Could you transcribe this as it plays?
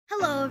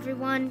Hello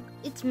everyone,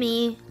 it's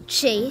me,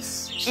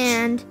 Chase,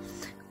 and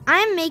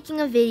I'm making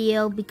a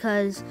video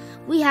because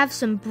we have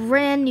some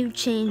brand new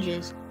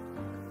changes.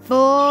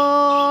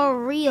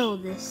 For real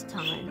this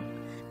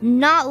time.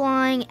 Not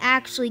lying,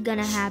 actually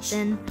gonna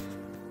happen.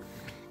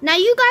 Now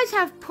you guys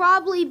have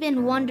probably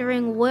been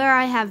wondering where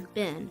I have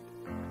been.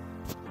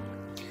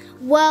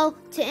 Well,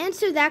 to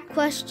answer that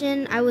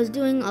question, I was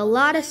doing a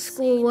lot of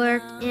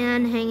schoolwork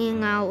and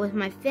hanging out with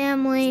my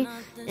family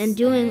and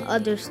doing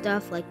other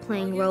stuff like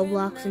playing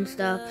Roblox and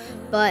stuff,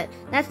 but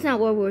that's not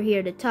what we're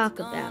here to talk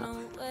about.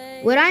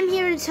 What I'm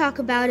here to talk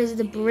about is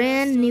the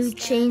brand new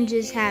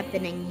changes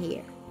happening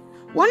here.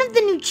 One of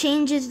the new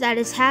changes that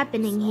is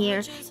happening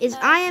here is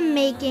I am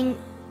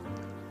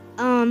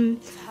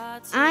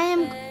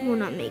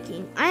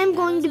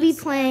going to be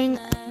playing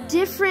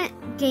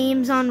different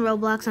games on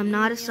Roblox. I'm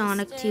not a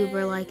Sonic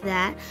tuber like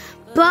that,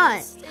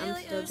 but I'm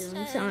still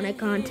doing Sonic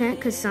content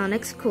because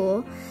Sonic's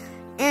cool.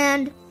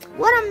 And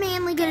what I'm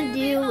mainly going to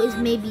do is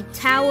maybe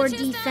tower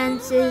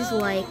defenses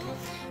like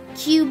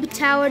cube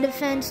tower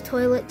defense,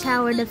 toilet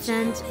tower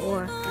defense,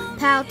 or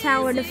POW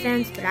tower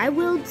defense, but I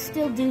will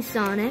still do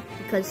Sonic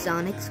because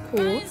Sonic's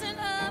cool.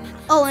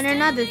 Oh, and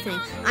another thing,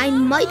 I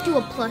might do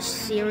a plush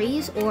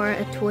series or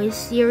a toy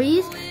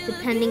series,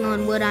 depending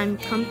on what I'm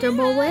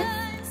comfortable with.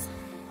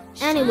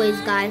 Anyways,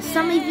 guys,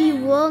 some of you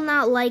will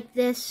not like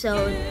this,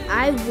 so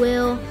I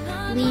will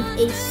leave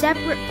a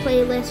separate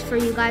playlist for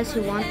you guys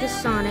who want the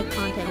Sonic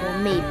content. Well,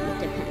 maybe, it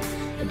depends.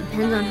 It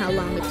depends on how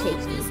long it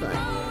takes me, but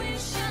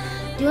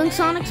doing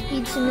Sonic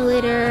Speed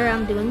Simulator,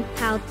 I'm doing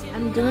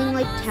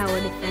like tower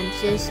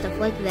defenses, stuff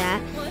like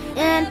that.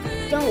 And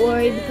don't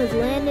worry, because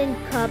Landon,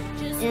 Cup,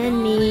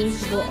 and me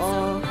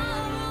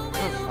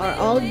are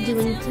all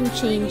doing some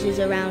changes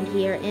around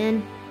here,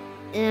 and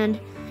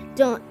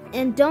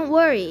don't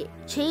worry,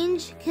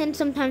 change can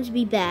sometimes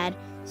be bad,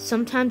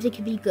 sometimes it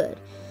can be good.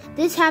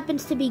 This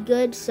happens to be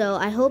good, so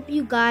I hope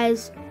you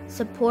guys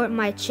support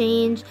my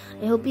change.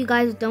 I hope you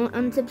guys don't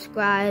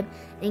unsubscribe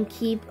and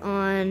keep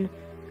on,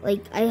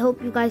 I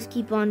hope you guys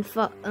keep on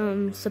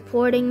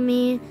supporting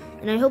me,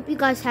 and I hope you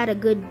guys had a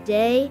good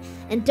day.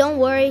 And don't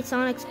worry,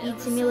 Sonic Speed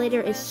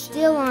Simulator is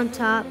still on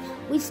top.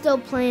 We still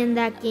playing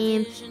that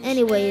game.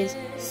 Anyways,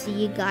 see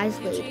you guys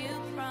later.